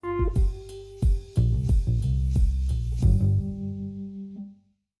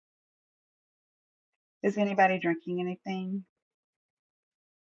Is anybody drinking anything?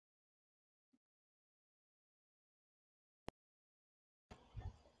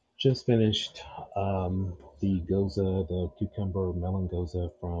 Just finished the goza, the cucumber melon goza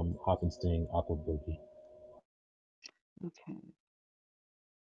from Hop and Sting Aqua Boogie. Okay.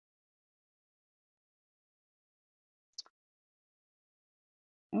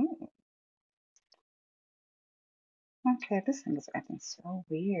 Ooh, okay, this thing is acting so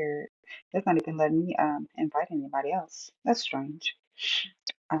weird. It's not even letting me invite anybody else. That's strange.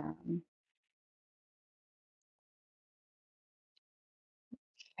 Um,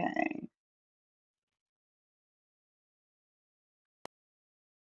 okay.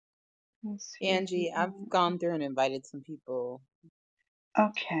 Let's see Angie, I've here. gone through and invited some people.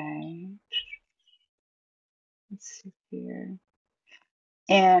 Okay. Let's see here.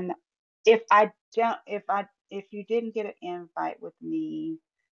 And if you didn't get an invite with me,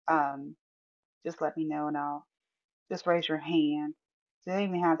 um, just let me know and I'll just raise your hand. Do they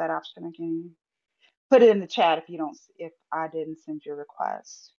even have that option again? Put it in the chat if you don't, if I didn't send your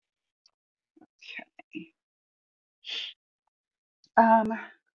request. Okay. Um,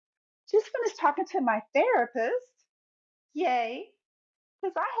 just finished talking to my therapist. Yay.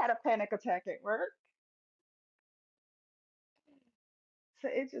 Because I had a panic attack at work. So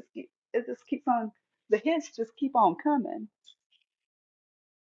it just keeps on, the hits just keep on coming.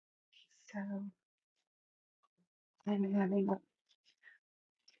 So I'm having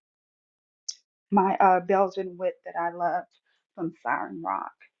my Belgian wit that I loved from Siren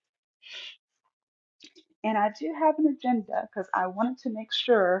Rock. And I do have an agenda because I wanted to make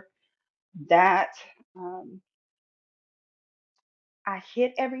sure that um, I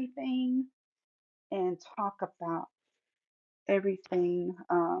hit everything and talk about everything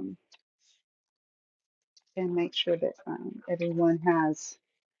and make sure that everyone has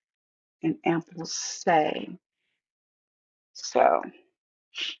an ample say. So,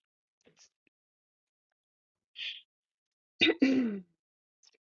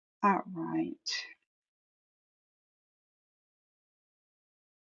 all right.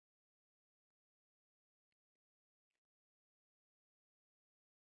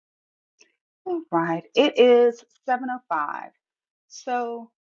 All right. It is 7:05.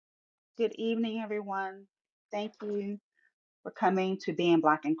 So, good evening, everyone. Thank you for coming to Being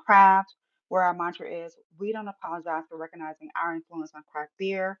Black and Craft, where our mantra is we don't apologize for recognizing our influence on craft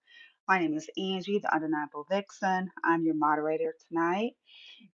beer. My name is Angie, the Undeniable Vixen. I'm your moderator tonight.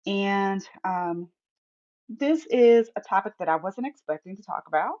 And this is a topic that I wasn't expecting to talk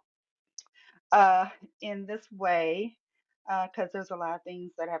about uh, in this way because there's a lot of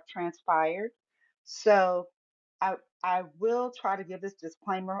things that have transpired. So I, I will try to give this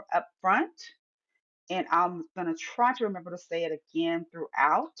disclaimer up front, and I'm going to try to remember to say it again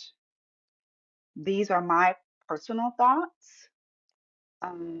throughout. These are my personal thoughts.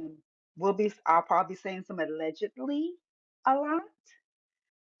 Um, I'll probably be saying some allegedly a lot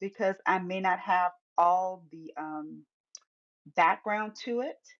because I may not have all the background to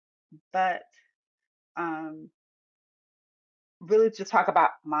it, but um, really just talk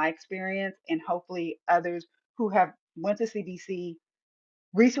about my experience and hopefully others who have went to CBC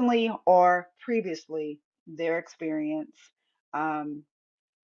recently or previously their experience. Um,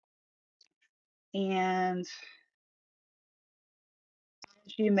 and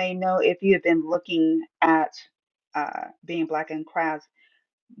as you may know, if you have been looking at Being Black and Crafts,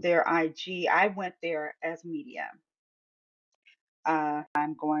 their IG, I went there as media.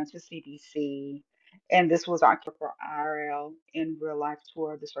 I'm going to CBC, and this was our for IRL in real life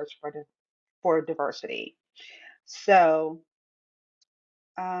tour, the search for diversity. So,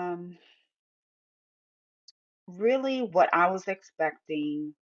 um, really, what I was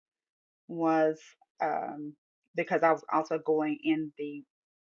expecting was because I was also going in the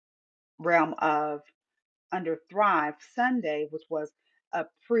realm of under Thrive Sunday, which was a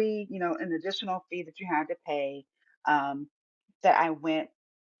an additional fee that you had to pay. Um, that I went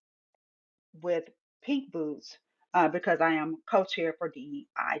with Pink Boots because I am co-chair for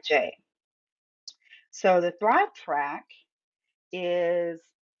DEIJ. So the Thrive track is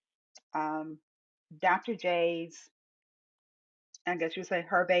um, Dr. J's, I guess you say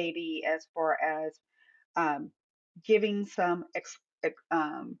her baby, as far as um, giving some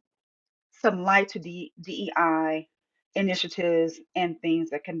light to DEI initiatives and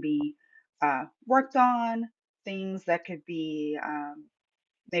things that can be worked on, things that could be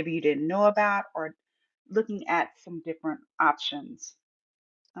maybe you didn't know about, or looking at some different options.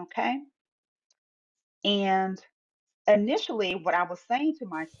 Okay. And initially, what I was saying to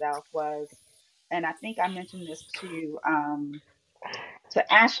myself was, and I think I mentioned this to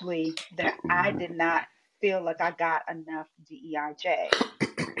to Ashley that I did not feel like I got enough DEIJ.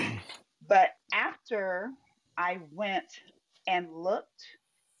 But after I went and looked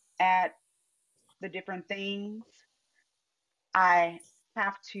at the different things, I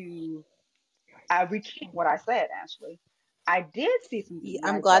have to recant what I said, Ashley. I did see some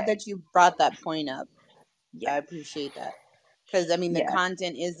I'm glad DEIJ. that you brought that point up. I Yes, appreciate that. Because, I mean, the yes.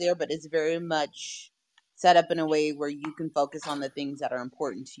 content is there, but it's very much set up in a way where you can focus on the things that are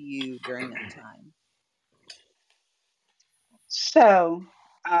important to you during that time. So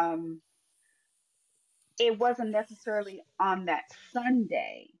um, it wasn't necessarily on that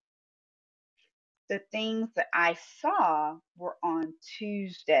Sunday. The things that I saw were on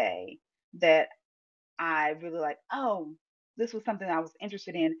Tuesday that I really like, oh, this was something I was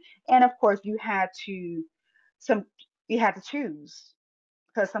interested in. And of course some you had to choose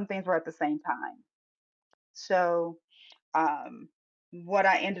because some things were at the same time. So um what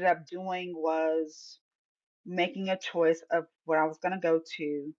I ended up doing was making a choice of what I was going to go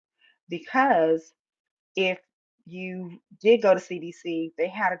to, because if you did go to CBC, they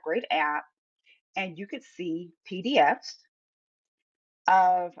had a great app and you could see PDFs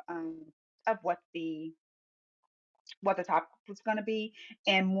of um, of what the topic was going to be,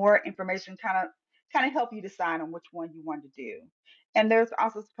 and more information kind of help you decide on which one you want to do. And there's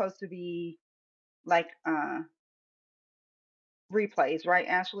also supposed to be like replays, right,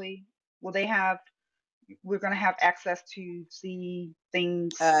 Ashley? Will they have? We're going to have access to see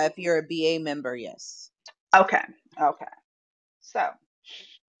things. If you're a BA member, yes. Okay, okay. So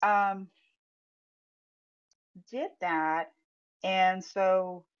um, did that, and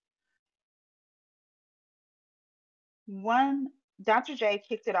so one Dr. J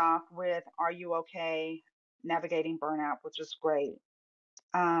kicked it off with "Are you okay navigating burnout," which is great.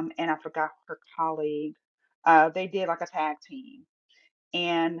 And I forgot her colleague. They did like a tag team.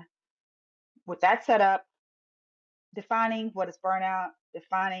 And with that set up, defining what is burnout,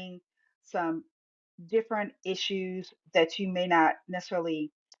 defining some different issues that you may not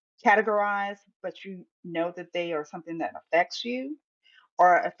necessarily categorize, but you know that they are something that affects you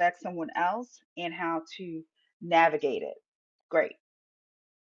or affects someone else, and how to navigate it. Great.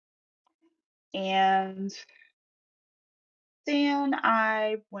 And then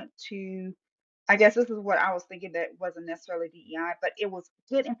I went to, I guess this is what I was thinking that wasn't necessarily DEI, but it was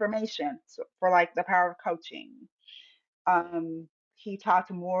good information, so for like the power of coaching. He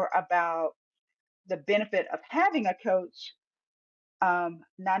talked more about the benefit of having a coach,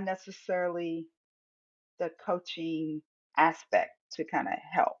 not necessarily the coaching aspect to kind of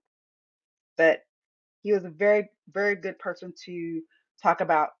help. But he was a very, very good person to talk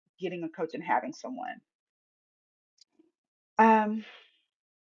about getting a coach and having someone. Um,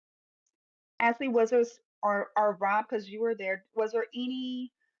 Ashley, was there, or Rob, because you were there, was there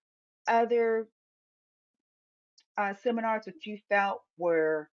any other seminars that you felt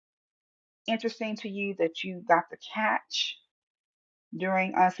were interesting to you that you got to catch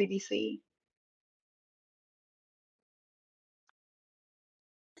during CBC?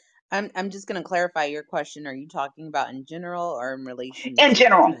 I'm just going to clarify your question. Are you talking about in general or in relation In to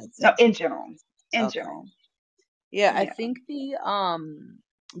general, tonight's no, session? in general, in Okay. general, Yeah, I yeah. think the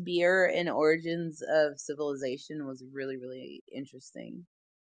beer and origins of civilization was really, really interesting.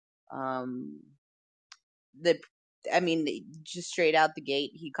 Um the I mean, just straight out the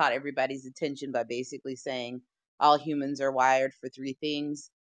gate, he caught everybody's attention by basically saying all humans are wired for three things.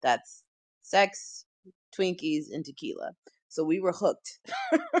 That's sex, Twinkies, and tequila. So we were hooked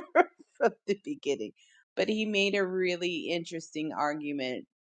from the beginning. But he made a really interesting argument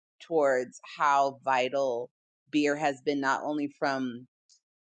towards how vital beer has been, not only from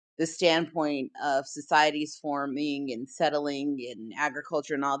the standpoint of societies forming and settling and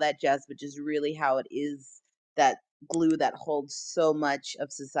agriculture and all that jazz, but just really how it is that glue that holds so much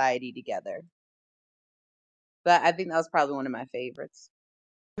of society together. But I think that was probably one of my favorites.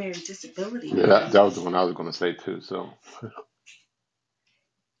 Disability. Yeah, that was the one I was going to say too. So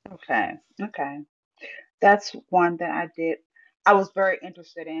Okay, okay. That's one that I did. I was very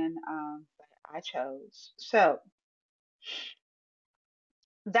interested in, but I chose. So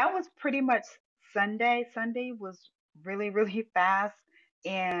that was pretty much Sunday. Sunday was really, really fast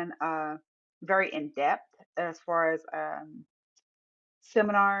and very in depth as far as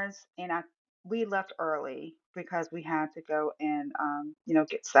seminars. And we left early because we had to go and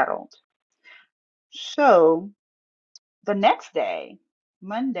get settled. So the next day,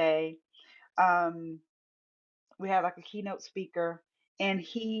 Monday, um, we had like a keynote speaker, and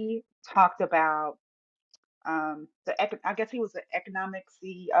he talked about I guess he was the economic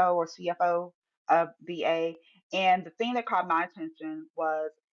CEO or CFO of BA. And the thing that caught my attention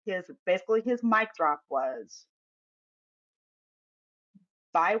was his mic drop was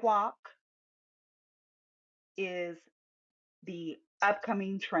BIWOC is the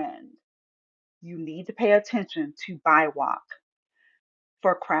upcoming trend. You need to pay attention to BIWOC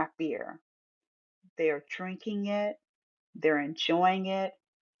for craft beer. They're drinking it, they're enjoying it,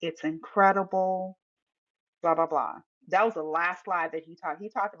 it's incredible, blah, blah, blah. That was the last slide that he talked. He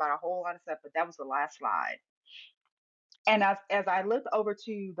talked about a whole lot of stuff, but that was the last slide. And as I looked over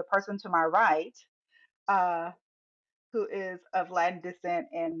to the person to my right, uh, who is of Latin descent,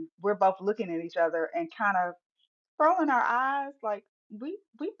 and we're both looking at each other and kind of rolling our eyes like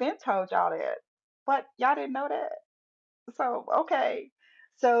we've been told y'all that, but y'all didn't know that. So okay,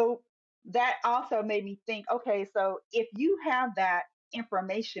 so that also made me think. Okay, so if you have that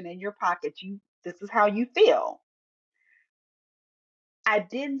information in your pocket, this is how you feel. I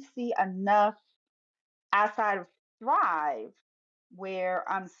didn't see enough outside of Thrive where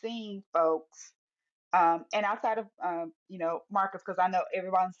I'm seeing folks, and outside of Marcus, because I know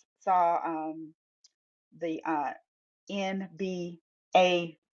everyone saw the NBA2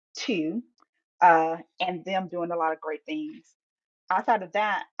 and them doing a lot of great things. Outside of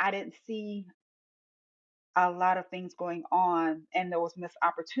that, I didn't see a lot of things going on, and there was missed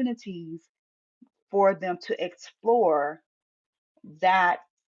opportunities for them to explore that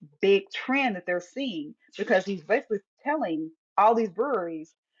big trend that they're seeing, because he's basically telling all these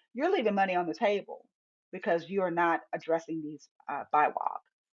breweries, you're leaving money on the table because you are not addressing these BIWOC,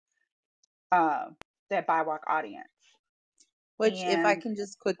 uh, that BIWOC audience. Which, if I And can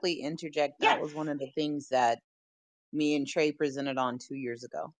just quickly interject, that yes, was one of the things that me and Trey presented on 2 years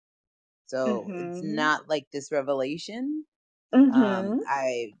ago. So it's mm-hmm, not like this revelation. mm-hmm.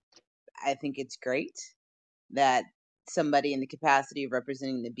 I think it's great that somebody in the capacity of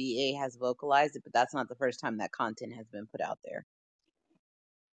representing the BA has vocalized it, but that's not the first time that content has been put out there.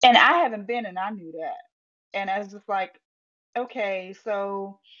 And I haven't been, and I knew that. And I was just like, okay,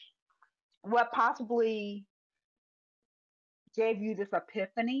 so what possibly gave you this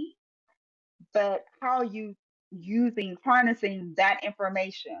epiphany, but how are you harnessing that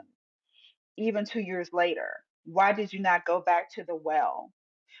information even 2 years later? Why did you not go back to the well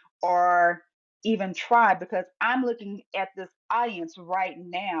or even try? Because I'm looking at this audience right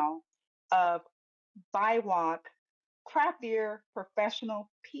now of BIWOC craft beer professional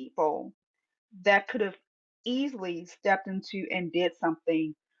people that could have easily stepped into and did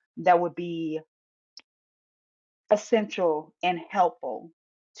something that would be essential and helpful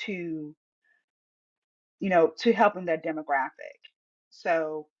to to helping that demographic.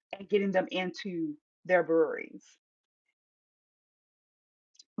 So, and getting them into their breweries.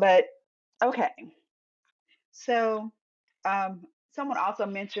 But okay, so someone also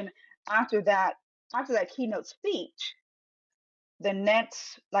mentioned after that after that keynote speech, the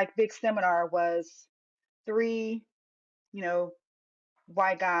next like big seminar was three, you know,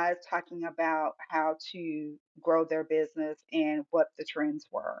 white guys talking about how to grow their business and what the trends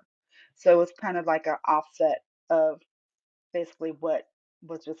were. So it's kind of like an offset of basically what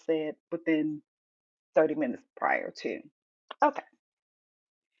was just said within 30 minutes prior to. Okay.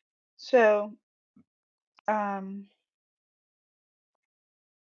 So um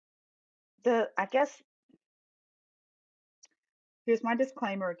I guess here's my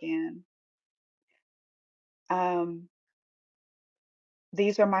disclaimer again. Um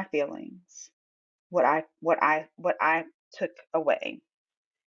these are my feelings. What I took away.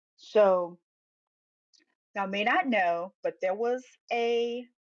 So now I may not know, but there was a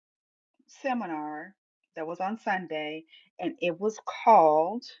seminar that was on Sunday, and it was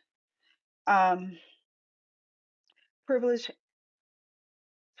called um, "Privilege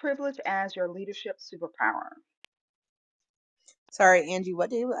Privilege as Your Leadership Superpower." Sorry, Angie, what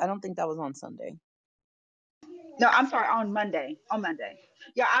day? I don't think that was on Sunday. No, I'm sorry, on Monday. On Monday.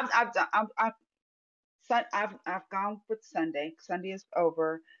 Yeah, I've done. I've gone with Sunday. Sunday is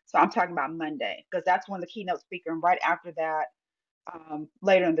over, so I'm talking about Monday because that's when the keynote speaker, and right after that,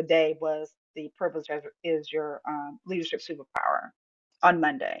 later in the day, was the privilege as is your leadership superpower on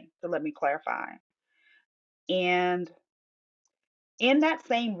Monday. So let me clarify. And in that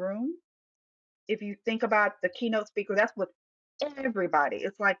same room, if you think about the keynote speaker, that's with everybody.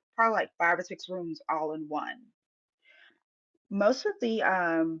 It's like probably like 5 or 6 rooms all in one. Most of the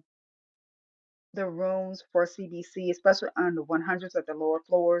rooms for CBC, especially on the 100s at the lower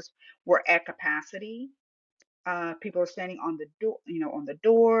floors, were at capacity. People are standing on the door, on the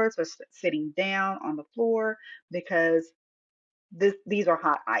doors, or sitting down on the floor because these are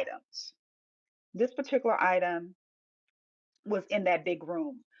hot items. This particular item was in that big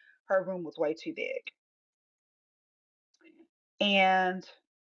room. her room was way too big. And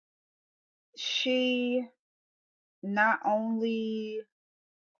she not only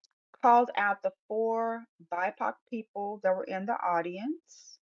called out the 4 BIPOC people that were in the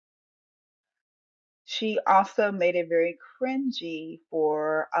audience, she also made it very cringy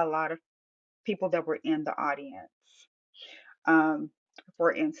for a lot of people that were in the audience.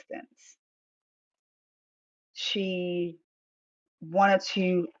 For instance, she wanted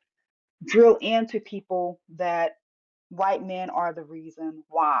to drill into people that white men are the reason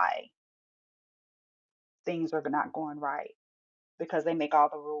why things are not going right because they make all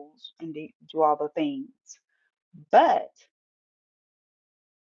the rules and they do all the things. But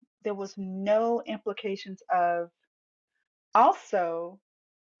there was no implications of also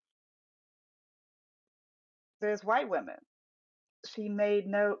there's white women.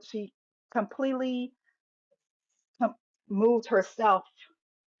 She completely com- moved herself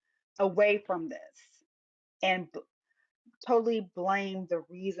away from this and totally blamed the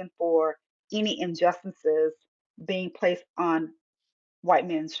reason for any injustices being placed on white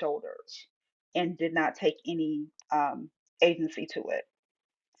men's shoulders and did not take any agency to it,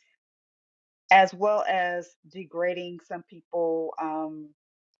 as well as degrading some people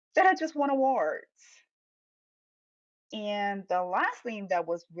that had just won awards. And the last thing that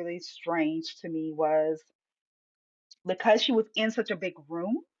was really strange to me was because she was in such a big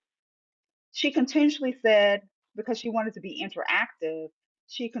room, she continually said, because she wanted to be interactive,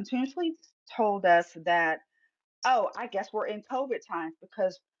 she continually told us that, oh, I guess we're in COVID times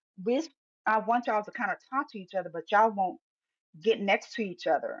because we, I want y'all to kind of talk to each other, but y'all won't get next to each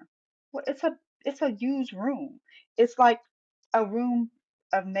other. Well, it's a huge room. It's like a room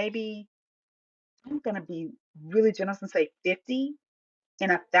of maybe, I'm gonna be really generous and say 50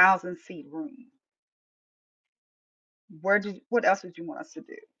 in 1,000-seat room. What else did you want us to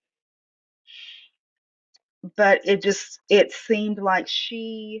do? But it seemed like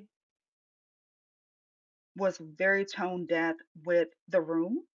she was very tone deaf with the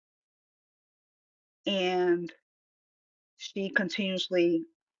room, and she continuously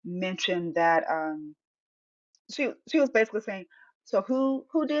mentioned that she was basically saying, so who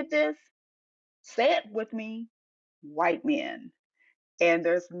did this? Say it with me, white men. And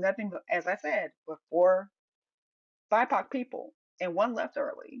there's nothing but, as I said, but 4 BIPOC people, and one left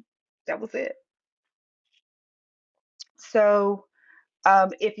early. That was it. So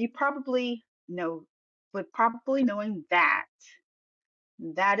if you probably know, with probably knowing that,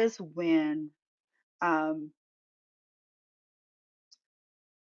 that is when, um,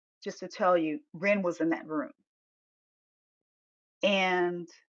 just to tell you, Ren was in that room. And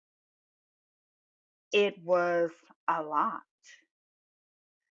it was a lot.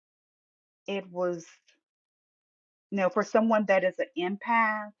 It was, for someone that is an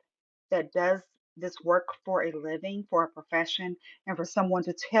empath, that does this work for a living, for a profession, and for someone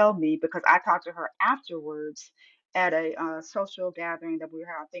to tell me, because I talked to her afterwards at a social gathering that we were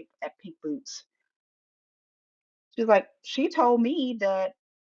having, I think at Pink Boots. She's like, she told me that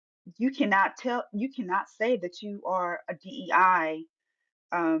you cannot say that you are a DEI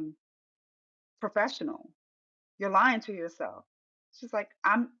um, professional. You're lying to yourself. She's like,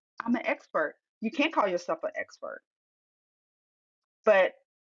 I'm an expert. You can't call yourself an expert. But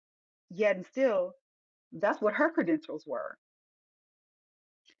yet and still, that's what her credentials were,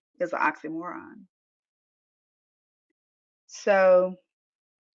 is an oxymoron. So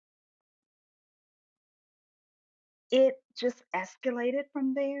it just escalated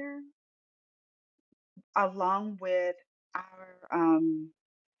from there, along with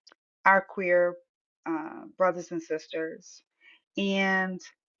our queer brothers and sisters, and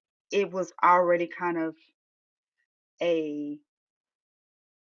it was already kind of a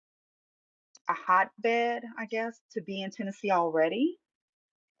a hotbed, I guess, to be in Tennessee already.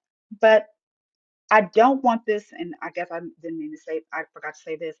 But I don't want this, and I guess I didn't mean to say, I forgot to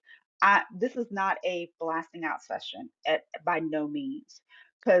say this. This is not a blasting out session by no means,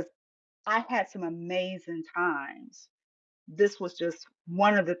 because I had some amazing times. This was just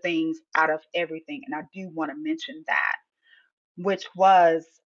one of the things out of everything, and I do want to mention that, which was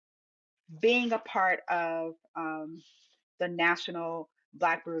being a part of the National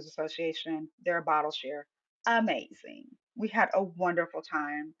Black Brewers Association, their bottle share. Amazing. We had a wonderful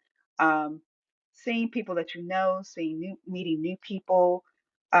time. Um, Seeing people that you know, meeting new people,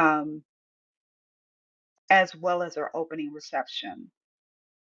 um, as well as our opening reception.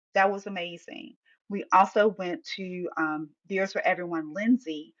 That was amazing. We also went to Beers for Everyone.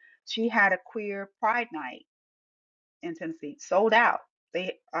 Lindsay, she had a queer pride night in Tennessee, sold out.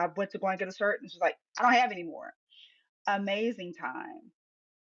 I went to go and get a shirt, and she's like, I don't have any more. Amazing time.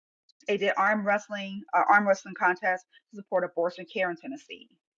 They did arm wrestling contest to support abortion care in Tennessee.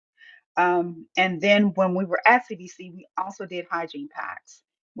 And then when we were at CBC, we also did hygiene packs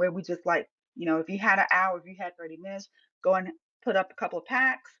where we just like, if you had an hour, if you had 30 minutes, go and put up a couple of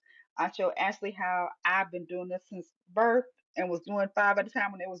packs. I showed Ashley how I've been doing this since birth and was doing 5 at a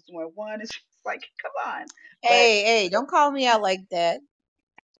time when they was doing one. And she's like, come on. But Hey, don't call me out like that.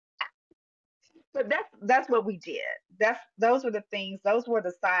 but that's what we did. Those were the things, those were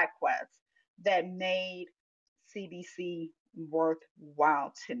the side quests that made CBC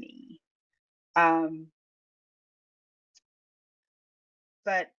worthwhile to me. Um,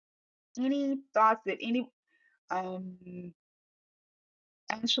 but any thoughts that um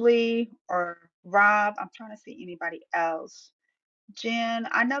Ashley or Rob, I'm trying to see anybody else. Jen,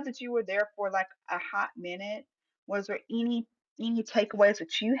 I know that you were there for like a hot minute. Was there any takeaways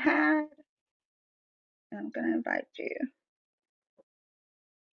that you had? I'm gonna invite you.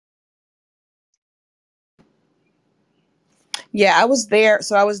 Yeah, I was there.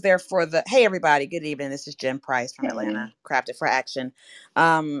 So I was there for the. Hey, everybody. Good evening. This is Jen Price from Atlanta, Hey. Crafted for Action.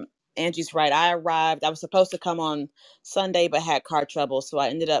 Um, Angie's right. I arrived. I was supposed to come on Sunday, but had car trouble, so I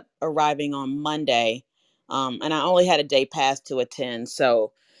ended up arriving on Monday. And I only had a day pass to attend,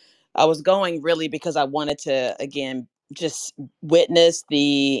 so I was going really because I wanted to again just witness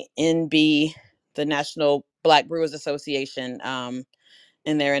the NB, the National Black Brewers Association.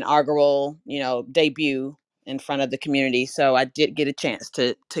 In their inaugural, debut in front of the community. So I did get a chance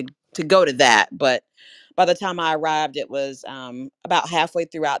to go to that. But by the time I arrived, it was about halfway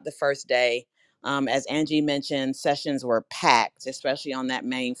throughout the first day. As Angie mentioned, sessions were packed, especially on that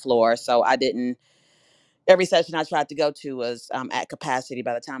main floor. So I didn't. Every session I tried to go to was at capacity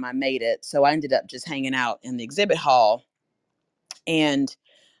by the time I made it. So I ended up just hanging out in the exhibit hall. And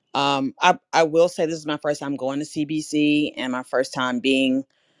I will say this is my first time going to CBC and my first time being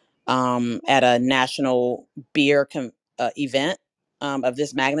at a national event of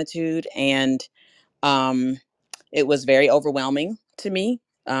this magnitude. And um, it was very overwhelming to me.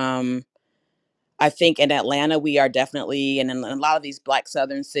 I think in Atlanta, we are definitely, and in a lot of these Black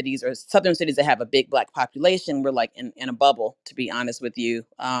Southern cities or Southern cities that have a big Black population, we're like in a bubble, to be honest with you.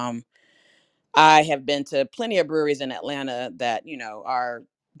 I have been to plenty of breweries in Atlanta that, are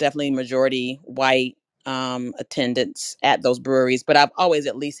definitely majority white attendance at those breweries, but I've always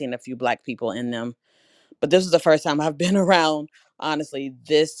at least seen a few Black people in them. But this is the first time I've been around, honestly,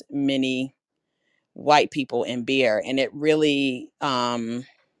 this many white people in beer. And it really,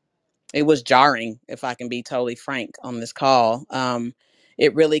 it was jarring, if I can be totally frank on this call.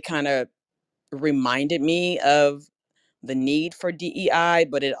 It really kind of reminded me of the need for DEI,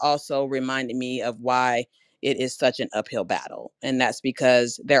 but it also reminded me of why it is such an uphill battle. And that's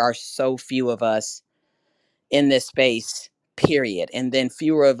because there are so few of us in this space, period. And then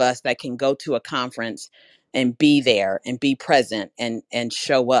fewer of us that can go to a conference and be there and be present and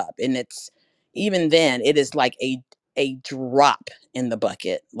show up. And it's even then, it is like a drop in the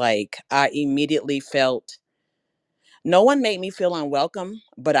bucket. Like I immediately felt no one made me feel unwelcome,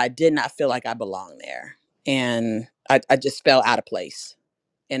 but I did not feel like I belonged there. And I just felt out of place.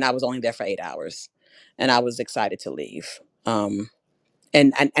 And I was only there for 8 hours. And I was excited to leave.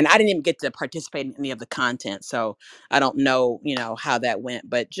 And I didn't even get to participate in any of the content, so I don't know, how that went.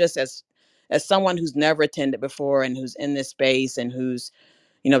 But just as someone who's never attended before and who's in this space and who's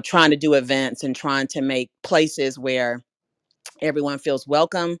trying to do events and trying to make places where everyone feels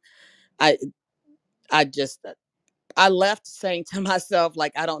welcome, I I just I left saying to myself,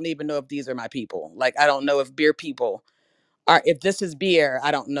 like, I don't even know if these are my people. Like, I don't know if beer people are. If this is beer,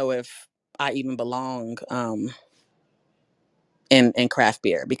 I don't know if I even belong. In craft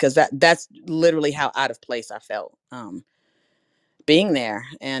beer, because that's literally how out of place I felt being there.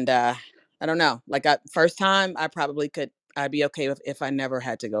 And I don't know, like first time I'd be okay with if I never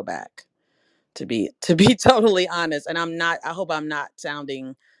had to go back, to be totally honest. And I hope I'm not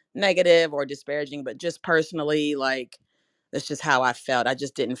sounding negative or disparaging, but just personally, like, that's just how I felt. I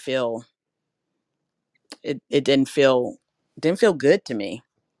just didn't feel it didn't feel good to me.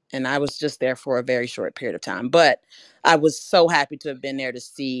 And I was just there for a very short period of time, but I was so happy to have been there to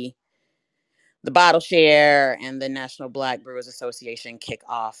see the bottle share and the National Black Brewers Association kick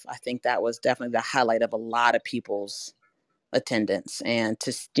off. I think that was definitely the highlight of a lot of people's attendance, and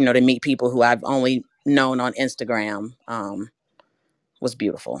to meet people who I've only known on Instagram was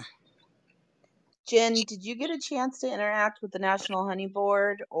beautiful. Jen, did you get a chance to interact with the National Honey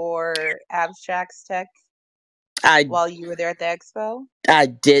Board or Abstracts Tech I while you were there at the expo? I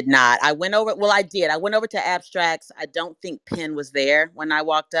did not. I went over. Well, I did. I went over to Abstracts. I don't think Penn was there when I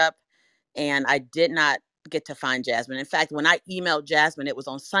walked up, and I did not get to find Jasmine. In fact, when I emailed Jasmine, it was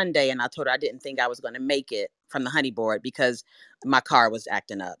on Sunday, and I told her I didn't think I was going to make it from the honey board because my car was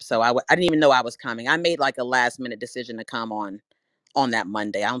acting up. So I didn't even know I was coming. I made like a last minute decision to come on that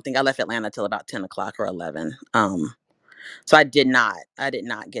Monday. I don't think I left Atlanta till about 10 o'clock or 11. So I did not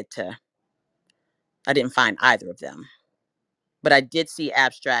get to, I didn't find either of them, but I did see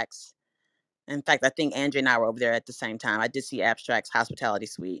Abstracts. In fact, I think Andrea and I were over there at the same time. I did see Abstracts Hospitality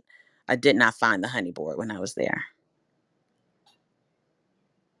Suite. I did not find the honey board when I was there.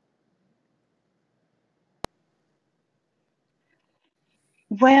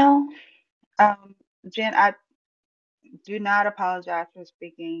 Well, Jen, I do not apologize for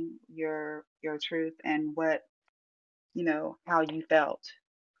speaking your truth and what, how you felt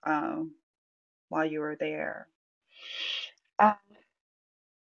um, while you were there. Um,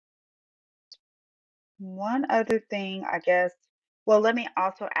 one other thing, I guess, well, let me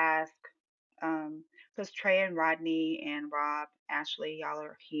also ask, because Trey and Rodney and Rob, Ashley, y'all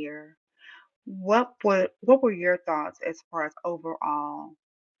are here. What were your thoughts as far as overall,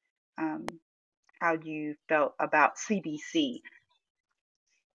 um, how you felt about CBC?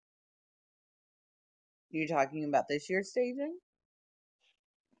 You're talking about this year's staging?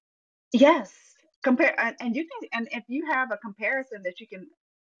 Yes, compare and you can, and if you have a comparison that you can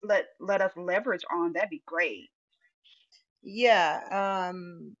let us leverage on, that'd be great. Yeah,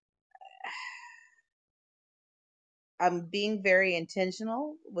 I'm being very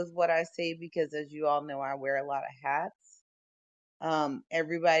intentional with what I say because, as you all know, I wear a lot of hats.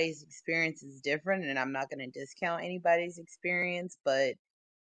 Everybody's experience is different, and I'm not going to discount anybody's experience, but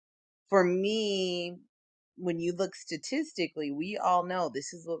for me, when you look statistically, we all know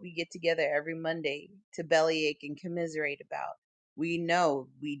this is what we get together every Monday to bellyache and commiserate about. We know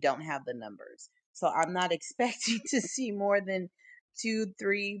we don't have the numbers. So I'm not expecting to see more than 2,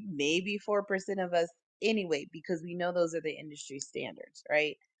 3, maybe 4% of us anyway, because we know those are the industry standards,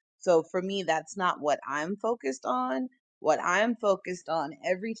 right? So for me, that's not what I'm focused on. What I'm focused on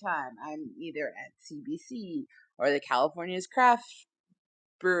every time I'm either at CBC or the California's Craft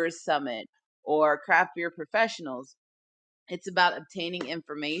Brewers Summit or Craft Beer Professionals. It's about obtaining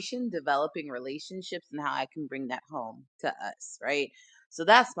information, developing relationships, and how I can bring that home to us, right? So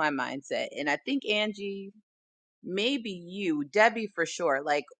that's my mindset. And I think Angie, maybe you, Debbie for sure.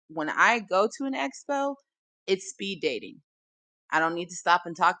 Like when I go to an expo, it's speed dating. I don't need to stop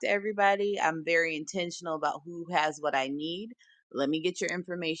and talk to everybody. I'm very intentional about who has what I need. Let me get your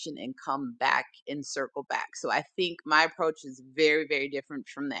information and come back and circle back. So I think my approach is very, very different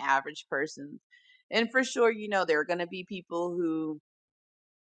from the average person. And for sure, there are going to be people who,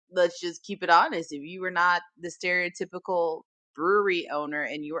 let's just keep it honest. If you were not the stereotypical brewery owner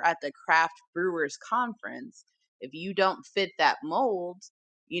and you were at the craft brewers conference, if you don't fit that mold,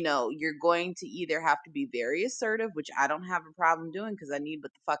 you're going to either have to be very assertive, which I don't have a problem doing because I need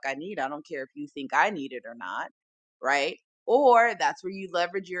what the fuck I need. I don't care if you think I need it or not, right? Or that's where you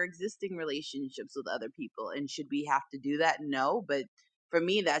leverage your existing relationships with other people. And should we have to do that? No, but for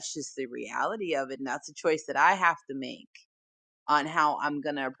me, that's just the reality of it. And that's a choice that I have to make on how I'm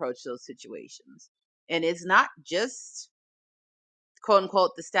going to approach those situations. And it's not just quote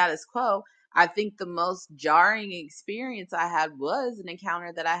unquote the status quo. I think the most jarring experience I had was an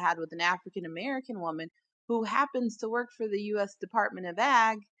encounter that I had with an African American woman who happens to work for the US Department of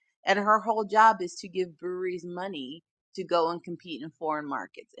Ag, and her whole job is to give breweries money to go and compete in foreign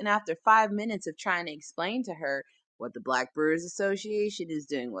markets. And after 5 minutes of trying to explain to her what the Black Brewers Association is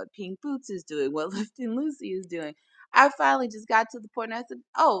doing, what Pink Boots is doing, what Lifting Lucy is doing, I finally just got to the point and I said,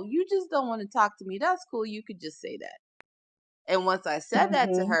 "Oh, you just don't want to talk to me. That's cool. You could just say that." And once I said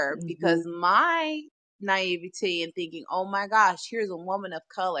that to Mhm. her, because Mhm. my naivety and thinking, oh my gosh, here's a woman of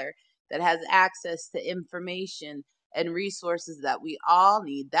color that has access to information and resources that we all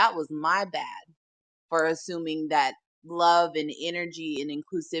need, that was my bad for assuming that love and energy and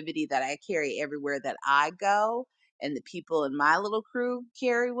inclusivity that I carry everywhere that I go and the people in my little crew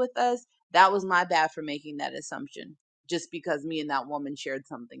carry with us, that was my bad for making that assumption just because me and that woman shared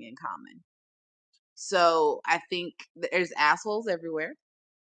something in common. So I think there's assholes everywhere.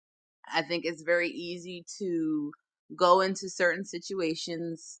 I think it's very easy to go into certain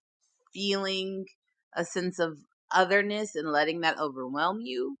situations feeling a sense of otherness and letting that overwhelm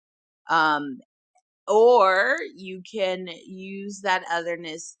you. Um, or you can use that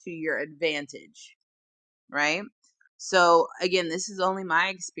otherness to your advantage, right? So again, this is only my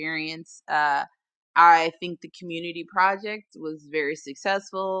experience. I think the community project was very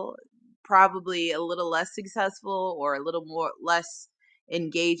successful, probably a little less successful or a little more less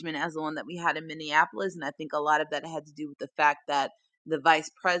engagement as the one that we had in Minneapolis. And I think a lot of that had to do with the fact that the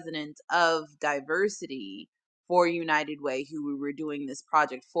vice president of diversity for United Way, who we were doing this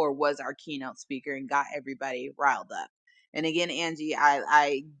project for, was our keynote speaker and got everybody riled up. And again, Angie,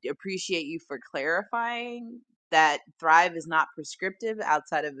 I appreciate you for clarifying that Thrive is not prescriptive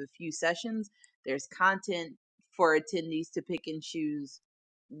outside of a few sessions. There's content for attendees to pick and choose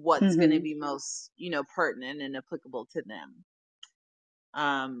what's going to Mm-hmm. be most, pertinent and applicable to them.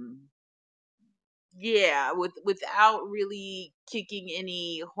 Yeah, without really kicking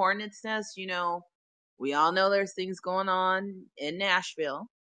any hornet's nest, we all know there's things going on in Nashville,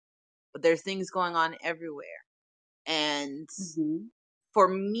 but there's things going on everywhere. And Mm-hmm. for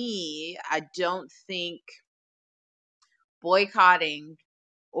me, I don't think boycotting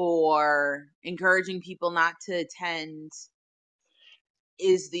or encouraging people not to attend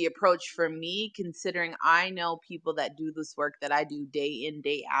is the approach for me, considering I know people that do this work that I do day in,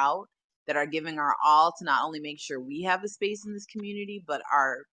 day out, that are giving our all to not only make sure we have a space in this community, but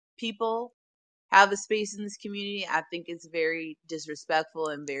our people have a space in this community. I think it's very disrespectful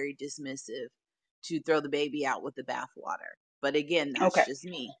and very dismissive to throw the baby out with the bathwater. But again, that's Okay. just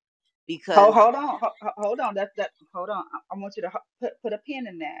me. Hold, Because hold on. Hold on. Hold on. I want you to put a pin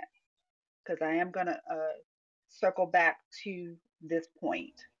in that because I am gonna circle back to this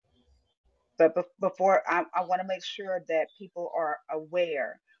point. But before I want to make sure that people are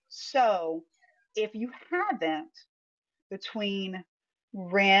aware. So if you haven't, between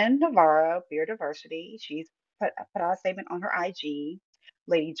Ren Navarro, Beer Diversity, she's put out a statement on her IG.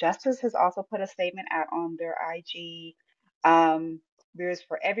 Lady Justice has also put a statement out on their IG. Beers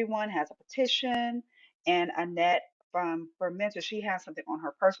for Everyone has a petition, and Annette from Fermenter, she has something on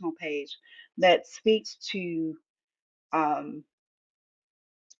her personal page that speaks to um,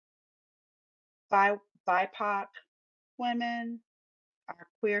 bi BIPOC women, our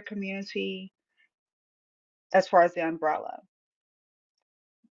queer community, as far as the umbrella,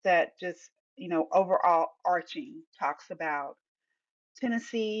 that just, overall arching talks about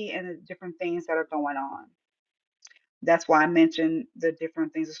Tennessee and the different things that are going on. That's why I mentioned the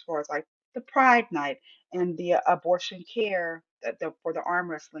different things as far as like the Pride Night and the abortion care for the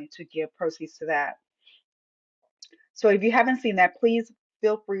arm wrestling to give proceeds to that. So if you haven't seen that, please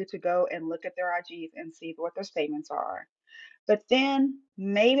feel free to go and look at their IGs and see what their statements are. But then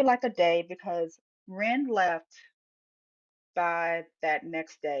maybe like a day, because Ren left by that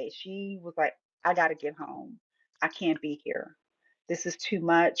next day, she was like, I got to get home. I can't be here. This is too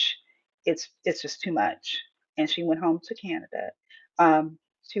much. It's just too much. And she went home to Canada.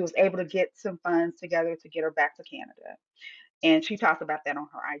 She was able to get some funds together to get her back to Canada. And she talked about that on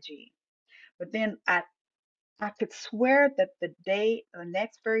her IG. But then I could swear that the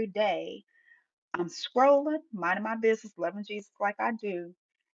next very day, I'm scrolling, minding my business, loving Jesus like I do,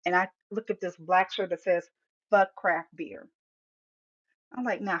 and I look at this black shirt that says "fuck craft beer." I'm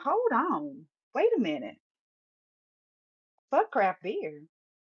like, now hold on, wait a minute, fuck craft beer.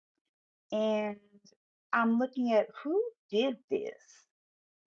 And I'm looking at who did this,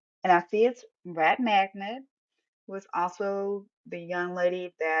 and I see it's Rat Magnet, who was also the young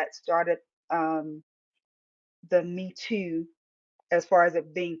lady that started um, the Me Too, as far as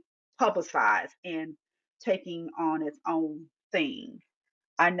it being publicized and taking on its own thing.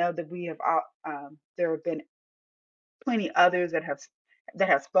 I know that we have all, there have been plenty others that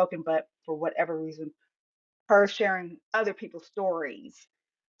have spoken, but for whatever reason, her sharing other people's stories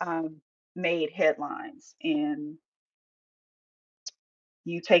um, made headlines, and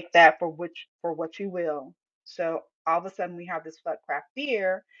you take that for what you will. So all of a sudden, we have this Fuck Craft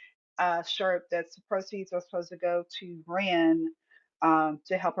Beer shirt that's proceeds are supposed to go to Ren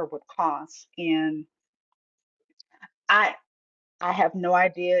to help her with costs, and I I have no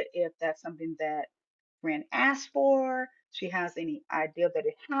idea if that's something that Ren asked for. She has any idea that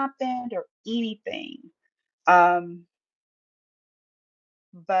it happened or anything. Um,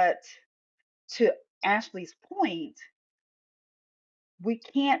 but to Ashley's point, we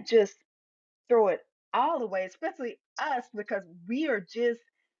can't just throw it all away, especially us, because we are just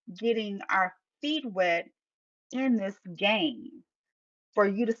getting our feet wet in this game. For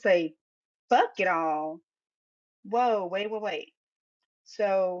you to say, fuck it all, whoa, wait, wait, wait.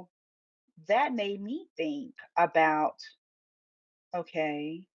 So that made me think about,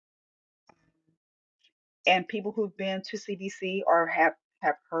 okay, and people who've been to CBC or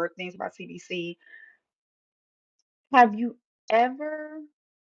have heard things about CBC, have you ever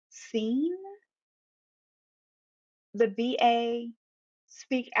seen the VA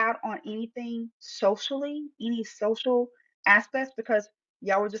speak out on anything socially, any social aspects? Because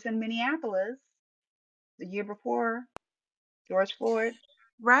y'all were just in Minneapolis the year before George Floyd.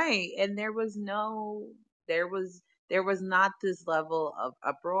 right, and there was there was not this level of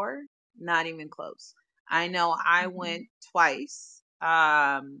uproar, not even close. I know I Hmm. went twice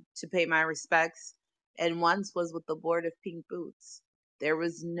to pay my respects, and once was with the board of Pink Boots. There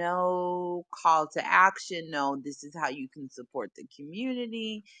was no call to action. No, this is how you can support the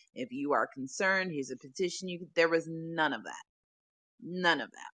community. If you are concerned, here's a petition. There was none of that. None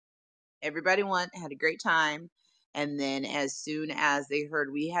of that. Everybody went, had a great time. And then as soon as they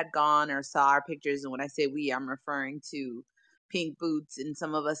heard we had gone or saw our pictures, and when I say we, I'm referring to Pink Boots and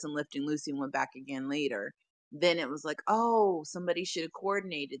some of us in Lifting Lucy went back again later. Then it was like, oh, somebody should have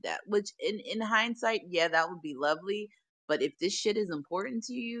coordinated that. Which in hindsight, yeah, that would be lovely. But if this shit is important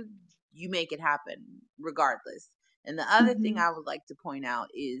to you, you make it happen regardless. And the other thing Hmm. I would like to point out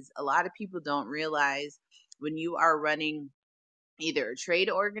is a lot of people don't realize when you are running either a trade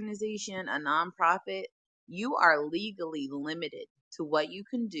organization, a nonprofit, you are legally limited to what you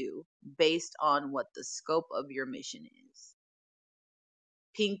can do based on what the scope of your mission is.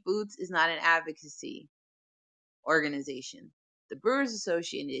 Pink Boots is not an advocacy organization. The Brewers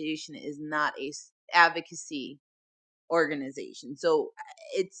Association is not a advocacy organization. So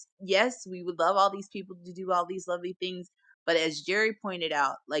it's, yes, we would love all these people to do all these lovely things, but as Jerry pointed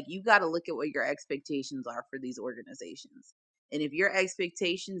out, like, you got to look at what your expectations are for these organizations. And if your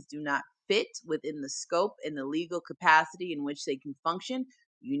expectations do not fit within the scope and the legal capacity in which they can function,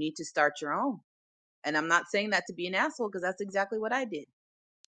 you need to start your own. And I'm not saying that to be an asshole, because that's exactly what I did.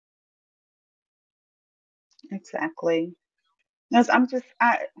 Exactly. Yes, I'm just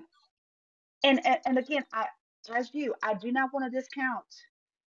and again, I do not want to discount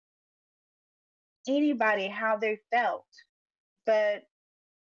anybody how they felt, but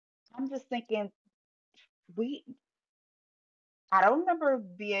I'm just thinking we I don't remember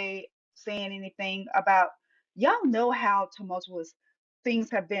BA saying anything about y'all know how tumultuous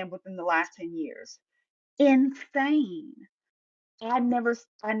things have been within the last 10 years. Insane.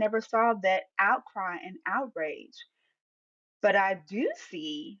 I never saw that outcry and outrage, but I do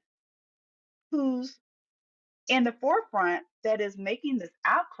see who's in the forefront that is making this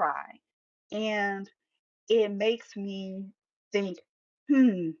outcry. And it makes me think,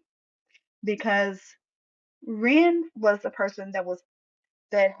 hmm, because Ren was the person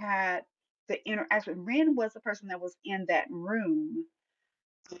that had the interaction. Ren was the person that was in that room,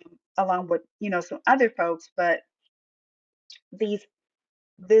 along with some other folks. But these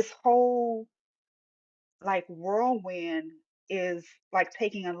this whole like whirlwind is like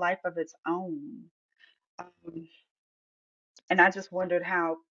taking a life of its own. Um, and I just wondered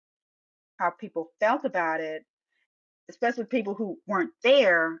how people felt about it, especially people who weren't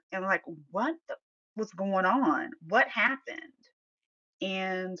there and like, was going on? What happened?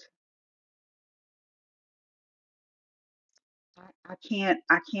 And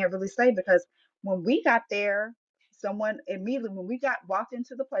I can't really say because when we got there, someone immediately when we got walked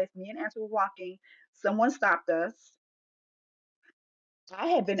into the place, me and Andrew were walking, someone stopped us. I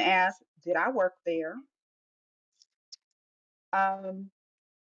had been asked, did I work there? Um,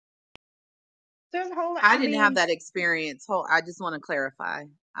 there's a whole lot, I I didn't have mean, that experience. I just want to clarify.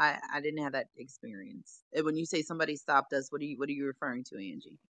 I didn't have that experience. When you say somebody stopped us, what are you referring to,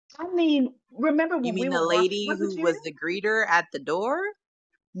 Angie? remember You when mean we the were walking, lady was it who you? was the greeter at the door?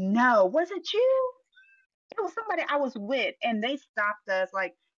 No, was it you? It was somebody I was with, and they stopped us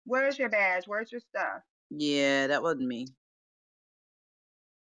like, where's your badge? Where's your stuff? Yeah, that wasn't me.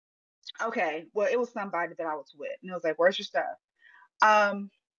 Okay, well, it was somebody that I was with, and it was like, where's your stuff?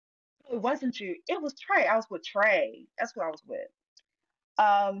 Um, it wasn't you. It was Trey. I was with Trey. That's who I was with.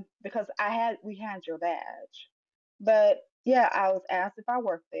 Because we had your badge, but yeah, I was asked if I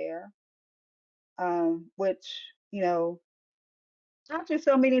worked there. Which you know, after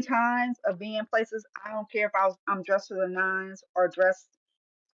so many times of being in places, I don't care if I'm dressed to the nines or dressed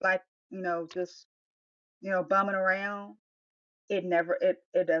like just bumming around.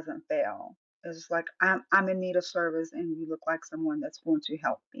 It doesn't fail. It's just like I'm in need of service, and you look like someone that's going to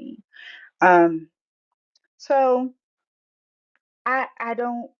help me. Um, so I I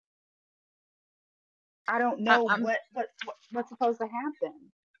don't I don't I, know I'm what's supposed to happen.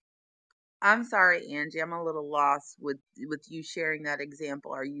 I'm sorry, Angie. I'm a little lost with you sharing that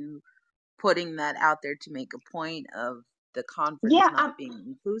example. Are you putting that out there to make a point of the conference Yeah, not being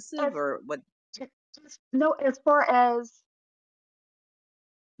inclusive, as or what? just no, as far as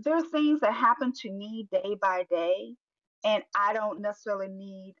there's things that happen to me day by day, and I don't necessarily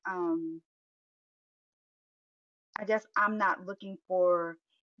need I guess I'm not looking for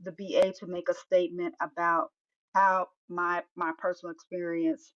the BA to make a statement about how my personal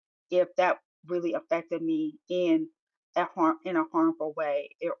experience, if that really affected me in a harmful way,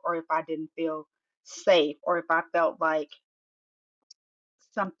 or if I didn't feel safe or if I felt like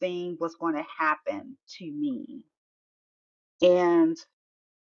something was going to happen to me. And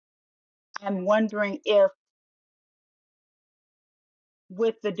I'm wondering if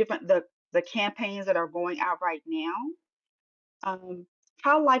with the campaigns that are going out right now, um,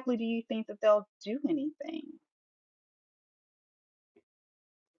 how likely do you think that they'll do anything?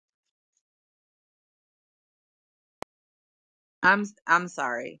 I'm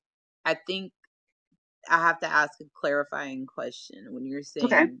sorry. I think I have to ask a clarifying question. When you're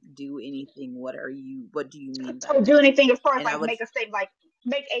Okay. saying do anything, what do you mean by So do that? anything as far as And I like would make a statement, like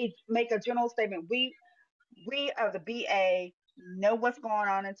make a general statement. We of the BA know what's going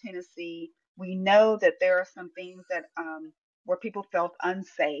on in Tennessee. We know that there are some things that where people felt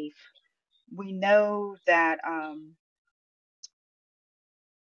unsafe. We know that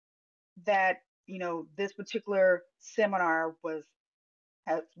that this particular seminar was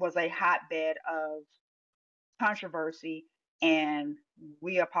a hotbed of controversy, and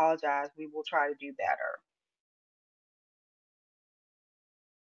we apologize. We will try to do better.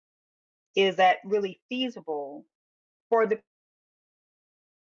 Is that really feasible for the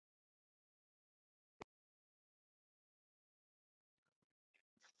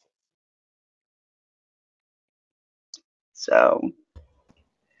so?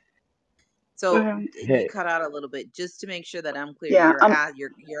 Go so ahead. you Hey, cut out a little bit just to make sure that I'm clear. Yeah.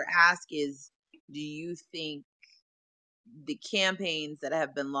 Your ask is, do you think the campaigns that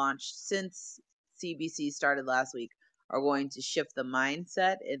have been launched since CBC started last week are going to shift the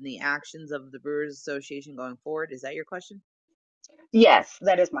mindset and the actions of the Brewers Association going forward? Is that your question? Yes,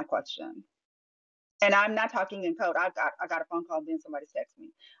 that is my question. And I'm not talking in code. I got a phone call, then somebody texted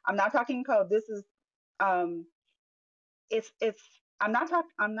me. I'm not talking in code. This is um it's I'm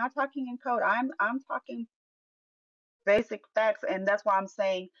not talking in code. I'm talking basic facts, and that's why I'm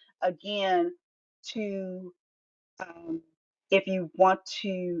saying again to if you want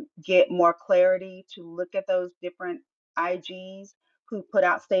to get more clarity, to look at those different IGs who put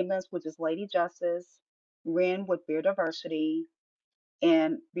out statements, which is Lady Justice, Ren with Beer Diversity,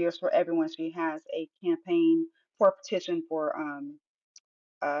 and Beers for Everyone. She has a campaign for a petition for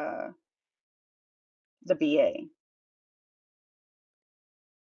uh, the BA,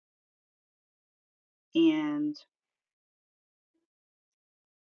 and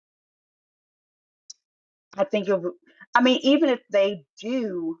I think it. I mean, even if they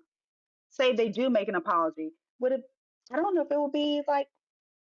do say they do make an apology, would it? I don't know if it would be like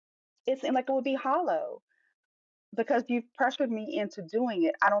it seemed like it would be hollow because you've pressured me into doing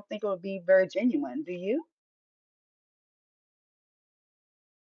it. I don't think it would be very genuine. Do you?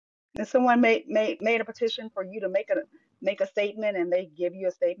 If someone made a petition for you to make a statement and they give you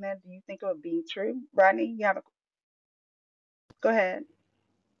a statement, do you think it would be true, Rodney? Go ahead.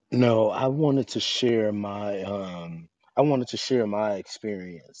 No, I wanted to share my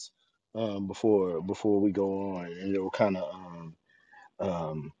experience before we go on, and it'll kind of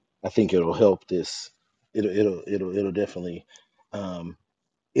um I think it'll help this. It'll definitely um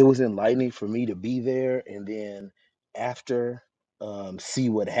it was enlightening for me to be there, and then after see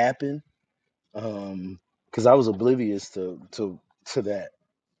what happened, because I was oblivious to that,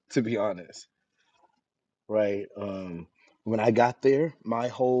 to be honest, right? When I got there, my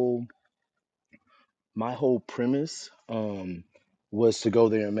whole premise was to go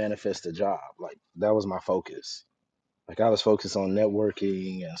there and manifest a job. Like that was my focus. Like I was focused on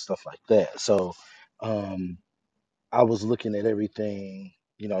networking and stuff like that. So um, I was looking at everything,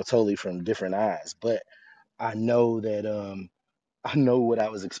 totally from different eyes. But I know that I know what I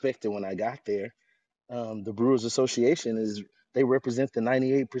was expecting when I got there. The Brewers Association is they represent the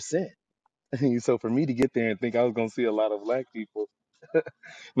 98%. So for me to get there and think I was gonna see a lot of black people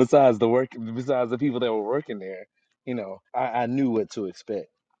besides the people that were working there, I knew what to expect.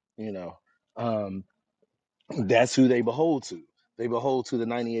 You know, um, that's who they behold to. They behold to the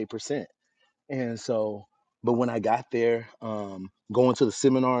 98%. And so, but when I got there, going to the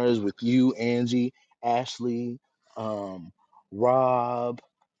seminars with you, Angie, Ashley, um, Rob,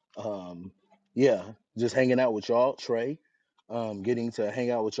 um, yeah, just hanging out with y'all, Trey, getting to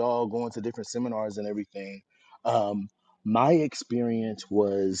hang out with y'all, going to different seminars and everything. Um, my experience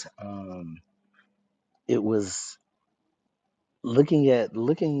was it was looking at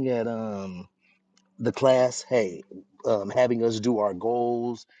the class, hey, having us do our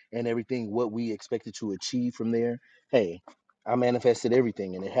goals and everything, what we expected to achieve from there. Hey, I manifested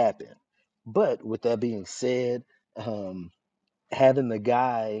everything and it happened. But with that being said, um, having the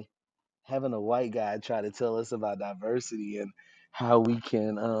guy having a white guy try to tell us about diversity and how we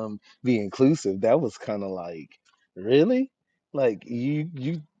can be inclusive, that was kind of like, really? Like you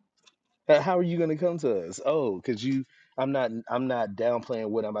How are you gonna come to us? Oh, because you, I'm not downplaying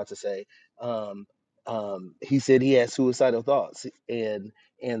what I'm about to say. Um, he said he had suicidal thoughts, and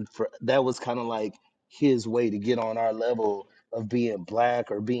for that was kind of like his way to get on our level of being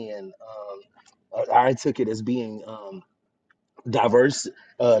black or being. I took it as being diverse,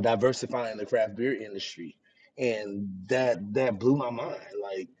 diversifying the craft beer industry, and that blew my mind.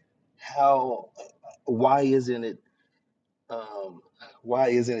 Like, how? Why isn't it? Um, why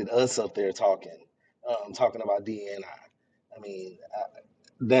isn't it us up there talking about DNI? I mean,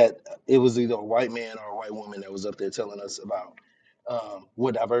 that it was either a white man or a white woman that was up there telling us about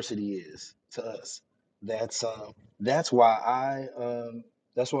what diversity is to us. That's why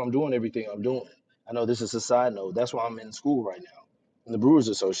that's why I'm doing everything I'm doing. I know this is a side note. That's why I'm in school right now in the Brewers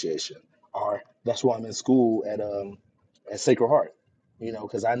Association, or that's why I'm in school at Sacred Heart. You know,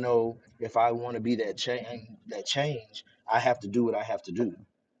 because I know if I want to be that change, I have to do what I have to do.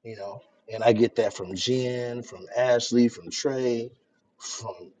 You know, and I get that from Jen, from Ashley, from Trey,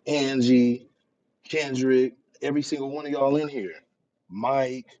 from Angie, Kendrick, every single one of y'all in here,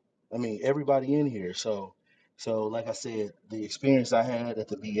 Mike. I mean, everybody in here. So like I said, the experience I had at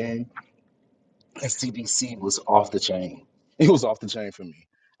the VA at CBC was off the chain. It was off the chain for me.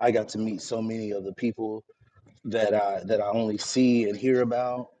 I got to meet so many of the people that I only see and hear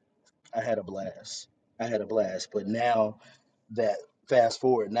about. I had a blast. I had a blast. But now that fast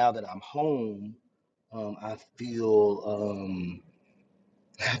forward, now that I'm home, I feel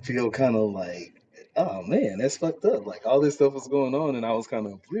I feel kind of like, oh man, that's fucked up. Like all this stuff was going on, and I was kind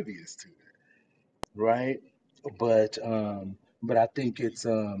of oblivious to it, right? But I think it's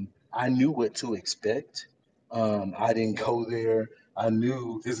I knew what to expect. I didn't go there. I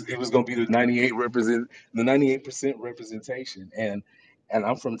knew it was gonna be the 98% representation, and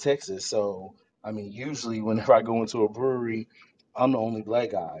I'm from Texas, so I mean usually whenever I go into a brewery, I'm the only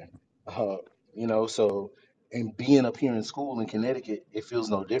black guy, uh, so. And being up here in school in Connecticut, it feels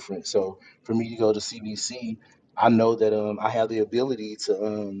no different. So for me to go to CBC, I know that I have the ability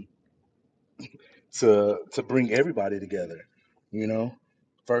to bring everybody together. You know,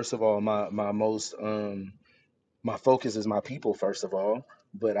 first of all, my focus is my people first of all,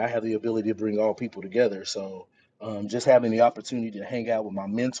 but I have the ability to bring all people together. So just having the opportunity to hang out with my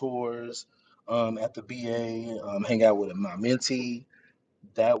mentors at the BA, hang out with my mentee,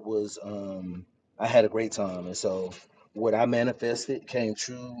 that was I had a great time. And so what I manifested came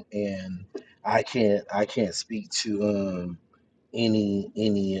true, and I can't speak to any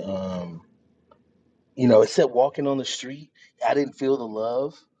except walking on the street, I didn't feel the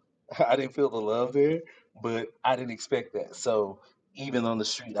love. I didn't feel the love there, but I didn't expect that. So even on the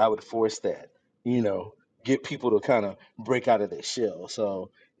street, I would force that, you know, get people to kind of break out of their shell.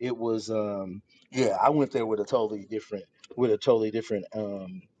 So it was, yeah, I went there with a totally different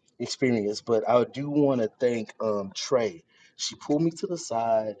experience. But I do want to thank Trey. She pulled me to the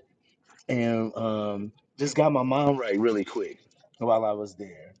side and just got my mind right really quick while I was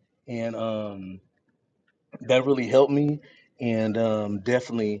there. And that really helped me, and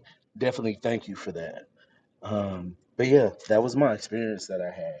definitely thank you for that. But yeah, that was my experience that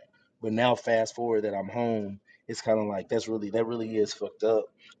I had. But now fast forward that I'm home, it's kind of like that really is fucked up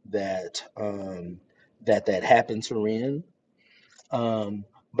that that happened to Ren.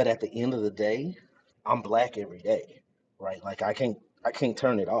 But at the end of the day, I'm black every day, right? Like I can't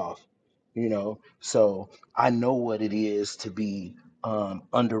turn it off, So I know what it is to be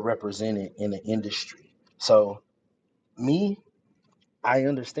underrepresented in the industry. So me, I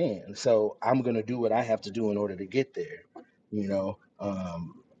understand. So I'm gonna do what I have to do in order to get there. You know,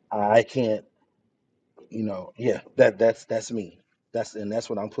 I can't. Yeah, that's me. That's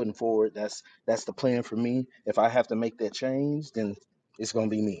what I'm putting forward. That's the plan for me. If I have to make that change, then it's gonna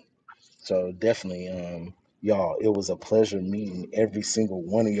be me. So definitely, y'all, it was a pleasure meeting every single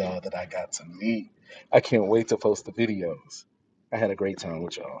one of y'all that I got to meet. I can't wait to post the videos. I had a great time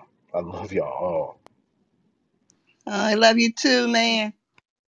with y'all. I love y'all all. I love you too, man.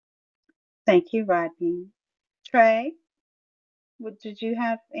 Thank you, Rodney. Trey, did you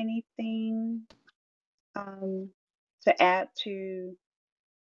have anything um, to add to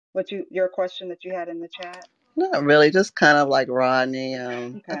your question that you had in the chat? Not really, just kind of like Rodney.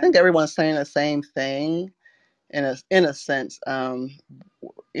 I Okay. think everyone's saying the same thing in a sense.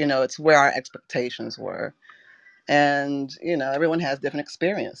 It's where our expectations were, and everyone has different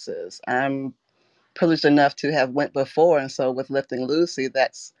experiences. I'm privileged enough to have went before, and so with Lifting Lucy,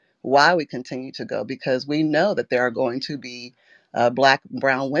 that's why we continue to go, because we know that there are going to be black and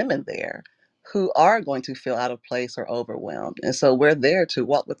brown women there who are going to feel out of place or overwhelmed, and so we're there to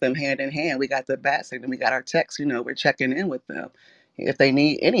walk with them hand in hand. We got the bat signal, we got our text, we're checking in with them, If they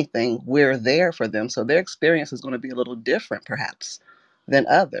need anything, we're there for them. So their experience is going to be a little different, perhaps, than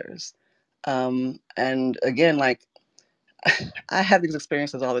others. And again, like I have these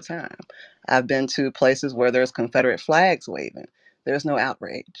experiences all the time. I've been to places where there's Confederate flags waving. There's no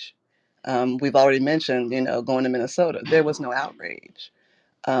outrage. We've already mentioned, going to Minnesota. There was no outrage.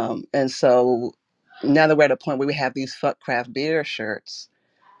 And so now that we're at a point where we have these fuck craft beer shirts,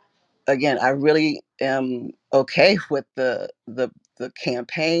 again, I really am okay with the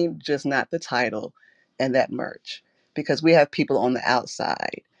campaign, just not the title and that merch, because we have people on the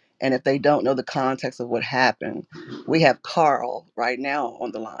outside, and if they don't know the context of what happened, we have Carl right now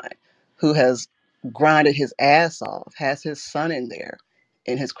on the line, who has grinded his ass off, has his son in there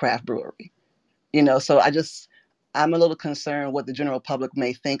in his craft brewery. So I'm a little concerned what the general public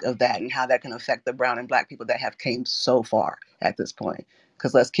may think of that and how that can affect the brown and black people that have came so far at this point.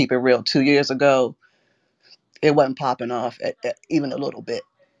 Because let's keep it real, 2 years ago, it wasn't popping off at even a little bit.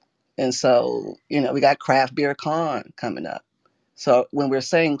 And so, we got craft beer con coming up. So when we're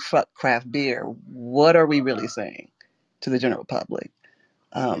saying fuck craft beer, what are we really saying to the general public?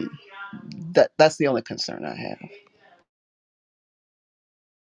 Um, that's the only concern I have.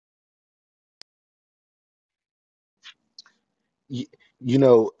 You, you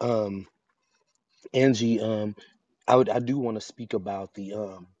know, Angie, I do want to speak about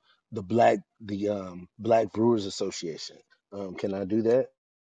the Black Brewers Association. Can I do that?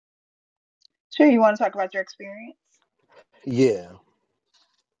 Sure, you want to talk about your experience? Yeah,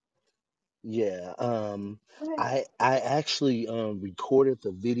 yeah. Go ahead. I actually recorded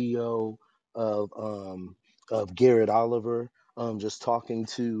the video of um of Garrett Oliver just talking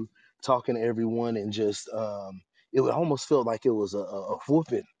to everyone, and just it would almost felt like it was a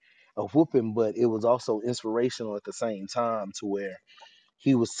whooping, but it was also inspirational at the same time, to where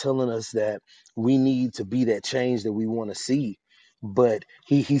he was telling us that we need to be that change that we want to see. But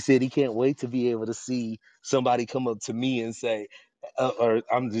he said he can't wait to be able to see somebody come up to me and say, or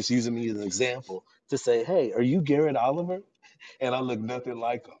I'm just using me as an example, to say, "Hey, are you Garrett Oliver?" And I look nothing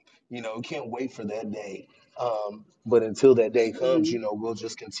like him. Can't wait for that day. But until that day comes, Hmm. we'll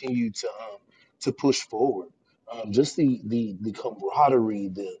just continue to push forward. Just the camaraderie,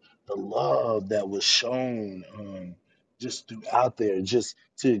 the love that was shown, just throughout there, just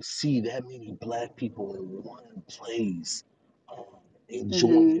to see that many black people in one place, um,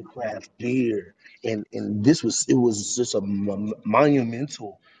 enjoying Hmm. craft beer, and it was just a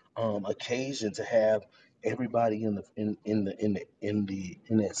monumental occasion to have everybody in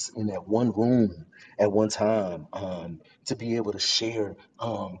that one room at one time, to be able to share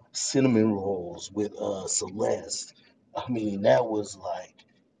cinnamon rolls with Celeste. I mean, that was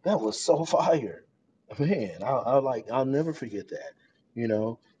so fire, man. I'll never forget that.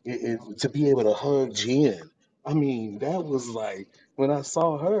 To be able to hug Jen. I mean, that was like, when I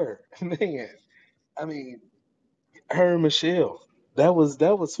saw her, man. I mean, her and Michelle. That was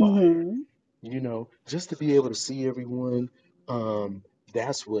fire. Hmm. Just to be able to see everyone.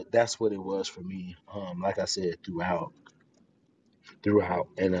 That's what it was for me. Like I said, throughout,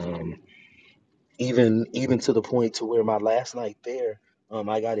 and even to the point to where my last night there,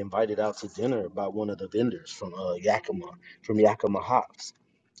 I got invited out to dinner by one of the vendors from Yakima Hops.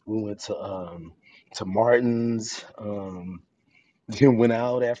 We went to Martin's, then went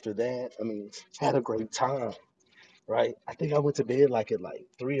out after that. I mean, had a great time, right? I think I went to bed like at like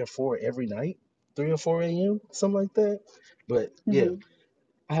 3 or 4 every night, 3 or 4 a.m., something like that. But yeah, Hmm.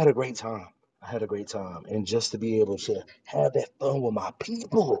 I had a great time. I had a great time, and just to be able to have that fun with my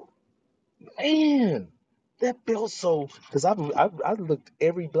people, man, that felt so. Because I looked,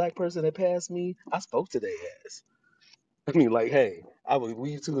 every black person that passed me, I spoke to their ass. I mean, like, hey, I would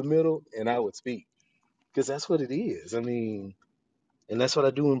weave to the middle, and I would speak, because that's what it is. I mean, and that's what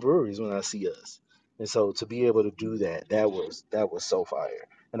I do in breweries when I see us. And so to be able to do that, that was so fire.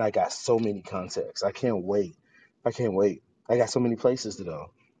 And I got so many contacts. I can't wait. I can't wait. I got so many places to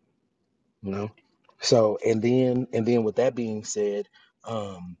go. You know. So and then with that being said,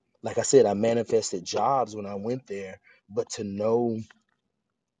 like I said, I manifested jobs when I went there, but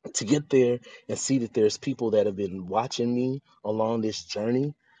to get there and see that there's people that have been watching me along this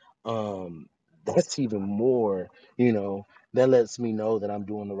journey, um that's even more, that lets me know that I'm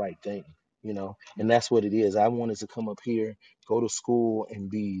doing the right thing. And that's what it is. I wanted to come up here, go to school, and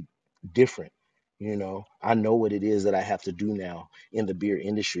be different. I know what it is that I have to do now in the beer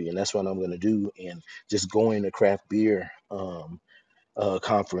industry, and that's what I'm going to do. And just going to craft beer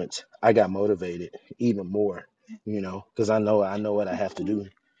conference, I got motivated even more, because I know what I have to do.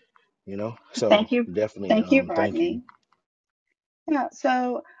 So Thank you. definitely, Thank you, thank you. Rodney. Yeah.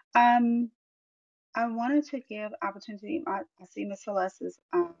 So, um, I wanted to give opportunity. I see Miss Celeste is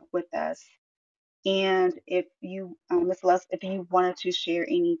with us, and if you, Miss Celeste, if you wanted to share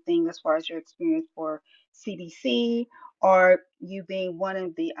anything as far as your experience for CBC, or you being one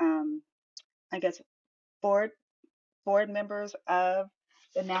of the, I guess, board board members of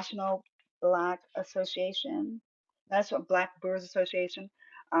the National Black Association, National Black Brewers Association.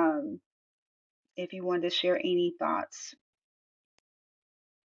 Um, if you wanted to share any thoughts.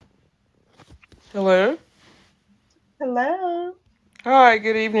 Hello. Hello. Hi,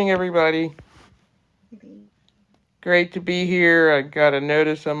 good evening, everybody. Great to be here. I got a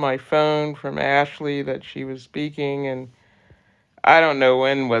notice on my phone from Ashley that she was speaking, and I don't know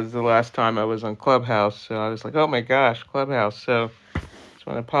when was the last time I was on Clubhouse, so I was like, oh my gosh, Clubhouse. So I just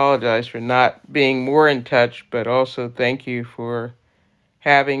want to apologize for not being more in touch, but also thank you for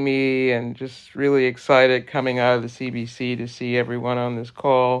having me, and just really excited coming out of the CBC to see everyone on this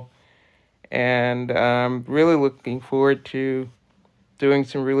call, and really looking forward to doing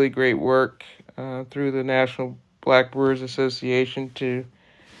some really great work through the National Black Brewers Association to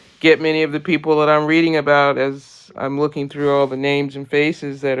get many of the people that I'm reading about as I'm looking through all the names and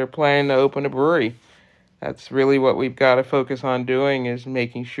faces that are planning to open a brewery. That's really what we've got to focus on doing, is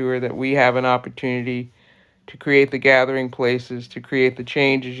making sure that we have an opportunity to create the gathering places, to create the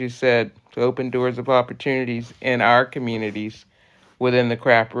change, as you said, to open doors of opportunities in our communities within the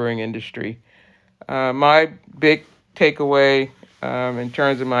craft brewing industry. My big takeaway in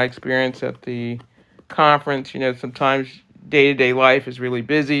terms of my experience at the conference, sometimes day-to-day life is really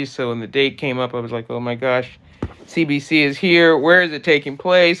busy. So when the date came up, I was like, oh my gosh, CBC is here. Where is it taking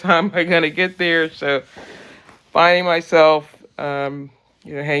place? How am I going to get there? So finding myself,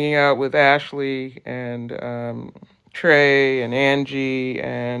 hanging out with Ashley and Trey and Angie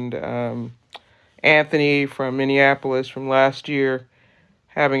and Anthony from Minneapolis from last year,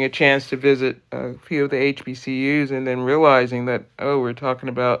 having a chance to visit a few of the HBCUs, and then realizing that, we're talking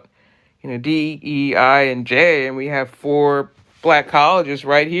about, D, E, I, and J, and we have 4 black colleges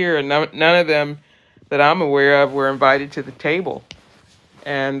right here, and none of them that I'm aware of were invited to the table.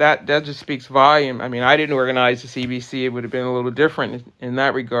 And that just speaks volume. I mean, I didn't organize the CBC. It would have been a little different in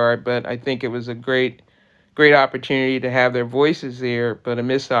that regard, but I think it was a great opportunity to have their voices there, but a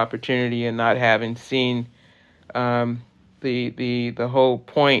missed opportunity in not having seen the whole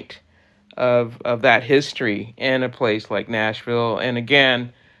point of that history in a place like Nashville. And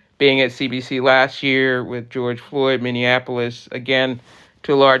again, being at CBC last year with George Floyd, Minneapolis, again,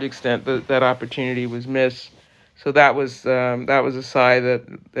 to a large extent, that opportunity was missed. So that was a side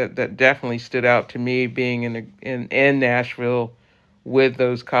that definitely stood out to me, being in Nashville with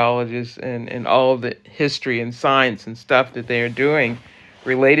those colleges, and all of the history and science and stuff that they are doing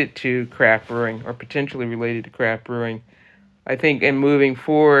related to craft brewing, or potentially related to craft brewing. I think in moving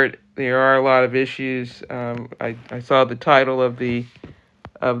forward, there are a lot of issues. I saw the title of the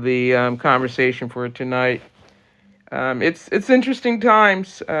conversation for tonight. It's interesting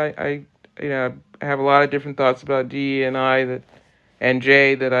times. I have a lot of different thoughts about D and I and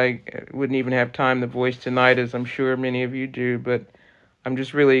J that I wouldn't even have time to voice tonight, as I'm sure many of you do. But I'm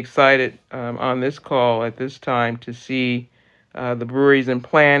just really excited on this call at this time to see the breweries in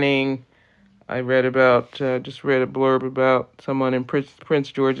planning. I read just read a blurb about someone in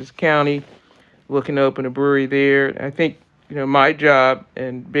Prince George's County looking to open a brewery there. I think, my job,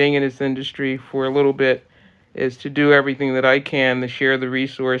 and being in this industry for a little bit, is to do everything that I can to share the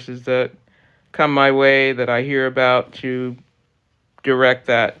resources that come my way, that I hear about, to direct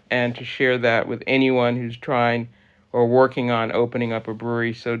that and to share that with anyone who's trying or working on opening up a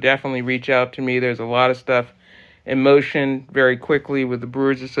brewery. So definitely reach out to me. There's a lot of stuff in motion very quickly with the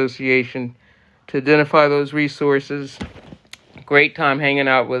Brewers Association to identify those resources. Great time hanging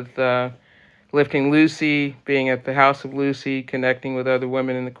out with Lifting Lucy, being at the House of Lucy, connecting with other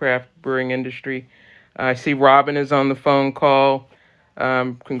women in the craft brewing industry. I see Robin is on the phone call.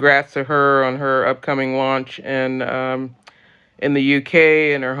 Congrats to her on her upcoming launch in the UK,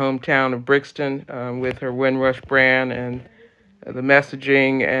 in her hometown of Brixton, with her Windrush brand, and the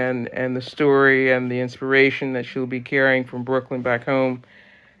messaging and the story and the inspiration that she'll be carrying from Brooklyn back home.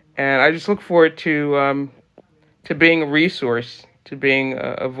 And I just look forward to being a resource, to being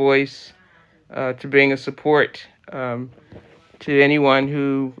a voice, to being a support to anyone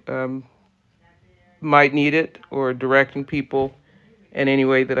who might need it, or directing people in any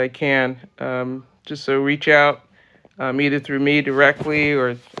way that I can. Just so reach out, either through me directly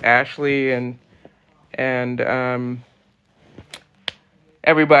or Ashley and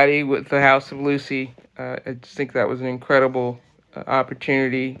everybody with the House of Lucy. I just think that was an incredible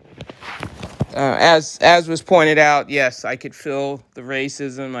opportunity As was pointed out, yes, I could feel the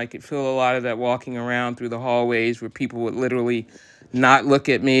racism. I could feel a lot of that walking around through the hallways where people would literally not look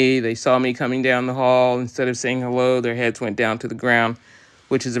at me. They saw me coming down the hall. Instead of saying hello, their heads went down to the ground,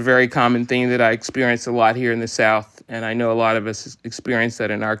 which is a very common thing that I experience a lot here in the South. And I know a lot of us experience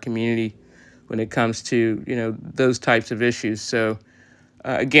that in our community when it comes to, those types of issues. So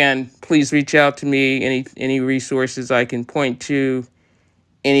again, please reach out to me. Any resources I can point to,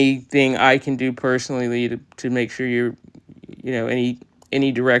 anything I can do personally to make sure you're,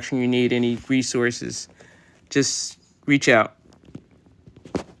 any direction you need, any resources, just reach out.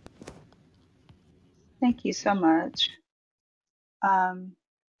 Thank you so much. Um,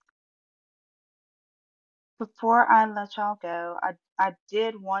 Before I let y'all go, I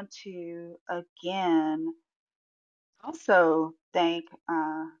did want to again also thank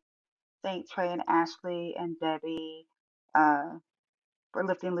Trey and Ashley and Debbie uh, for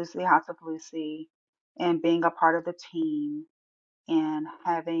lifting Lucy House of Lucy and being a part of the team and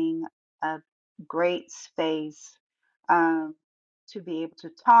having a great space um, to be able to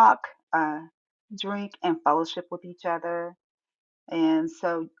talk, uh, drink, and fellowship with each other. And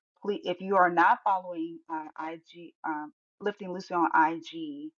so, please, if you are not following IG, Lifting Lucy on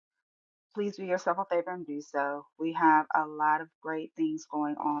IG, please do yourself a favor and do so. We have a lot of great things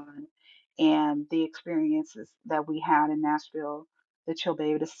going on, and the experiences that we had in Nashville that you'll be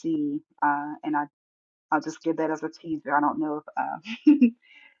able to see. I'll just give that as a teaser. I don't know if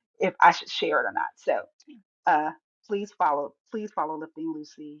if I should share it or not. So uh, please follow Lifting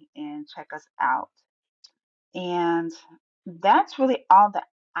Lucy and check us out. And that's really all that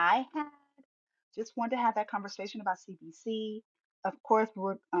I have. Just wanted to have that conversation about CBC. Of course,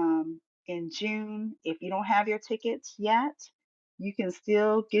 we're in June. If you don't have your tickets yet, you can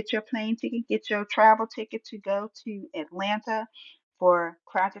still get your plane ticket, get your travel ticket to go to Atlanta for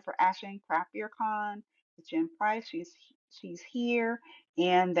Crafted for Action Craft Beer Con with Jen Price. She's here,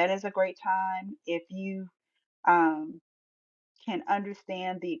 and that is a great time. If you um, can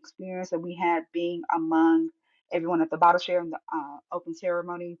understand the experience that we had being among everyone at the bottle share and the open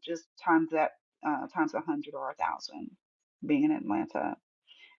ceremony, just times that times 100 or 1,000 being in Atlanta.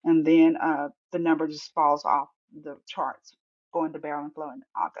 And then the number just falls off the charts going to Barrel and Flow in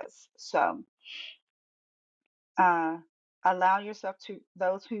August. So uh, allow yourself to,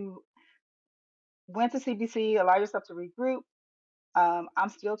 those who went to CBC, allow yourself to regroup. I'm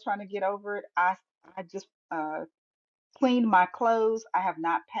still trying to get over it. I just cleaned my clothes. I have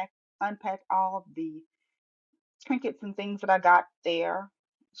not unpacked all of the trinkets and things that I got there.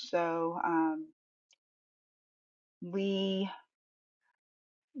 So we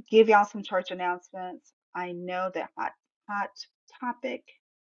give y'all some church announcements. I know that hot topic,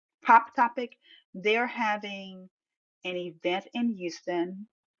 hot topic, they're having an event in Houston,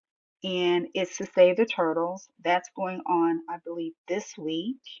 and it's to save the turtles. That's going on, I believe, this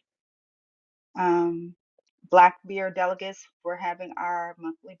week. Um, Black beer delegates, we're having our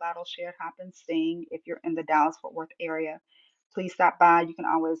monthly bottle share hop and sing. If you're in the Dallas Fort Worth area, please stop by. You can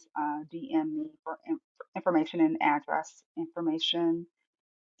always DM me for information and address information.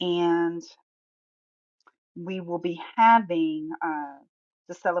 And we will be having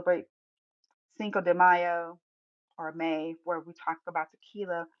to celebrate Cinco de Mayo or May, where we talk about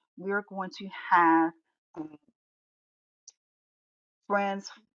tequila. We're going to have um,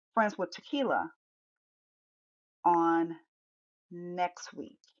 friends with tequila on next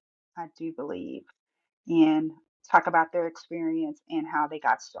week, I do believe, and talk about their experience and how they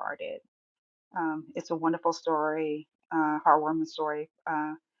got started. It's a wonderful story, heartwarming story.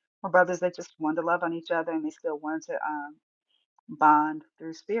 For brothers that just wanted to love on each other and they still wanted to bond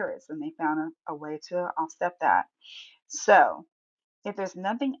through spirits, and they found a way to offset that. So, if there's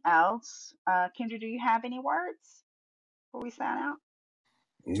nothing else, Kendra, do you have any words before we sign out?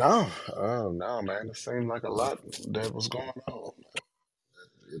 No, no, man. It seemed like a lot that was going on.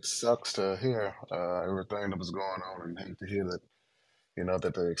 It sucks to hear everything that was going on, and hate to hear that.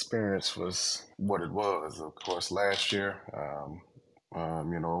 That the experience was what it was. Of course, last year,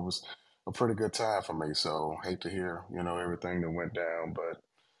 it was a pretty good time for me. So hate to hear, everything that went down. But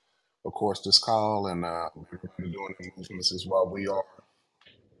of course, this call and everybody doing the movements is why we are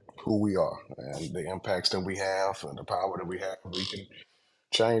who we are, and the impacts that we have and the power that we have. We can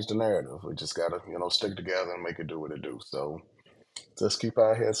change the narrative. We just gotta, stick together and make it do what it do. So just keep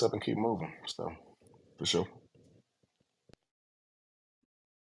our heads up and keep moving. So for sure.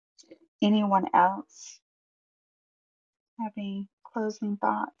 Anyone else having closing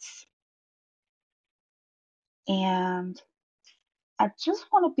thoughts? And I just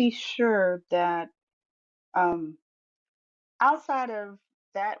want to be sure that um, outside of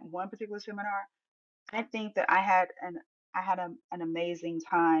that one particular seminar, I think that I had an amazing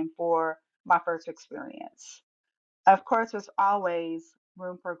time for my first experience. Of course, there's always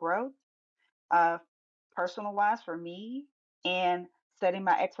room for growth, uh, personal wise for me, and setting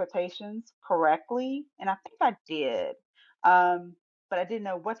my expectations correctly. And I think I did. Um, but I didn't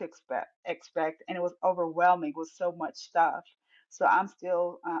know what to expect, and it was overwhelming with so much stuff. So I'm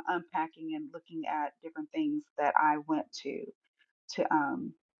still unpacking and looking at different things that I went to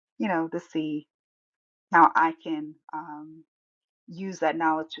to see how I can use that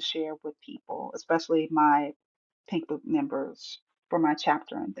knowledge to share with people, especially my Pink Book members for my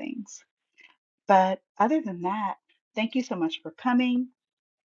chapter and things. But other than that, thank you so much for coming.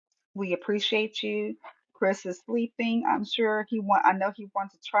 We appreciate you. Chris is sleeping. I'm sure I know he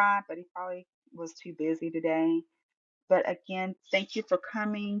wants to try, but he probably was too busy today. But again, thank you for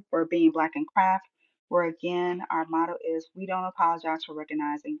coming, for being Black in Craft, where again, our motto is we don't apologize for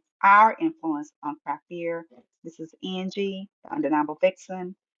recognizing our influence on craft beer. This is Angie, the Undeniable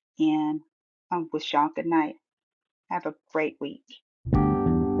Vixen, and I wish y'all good night. Have a great week.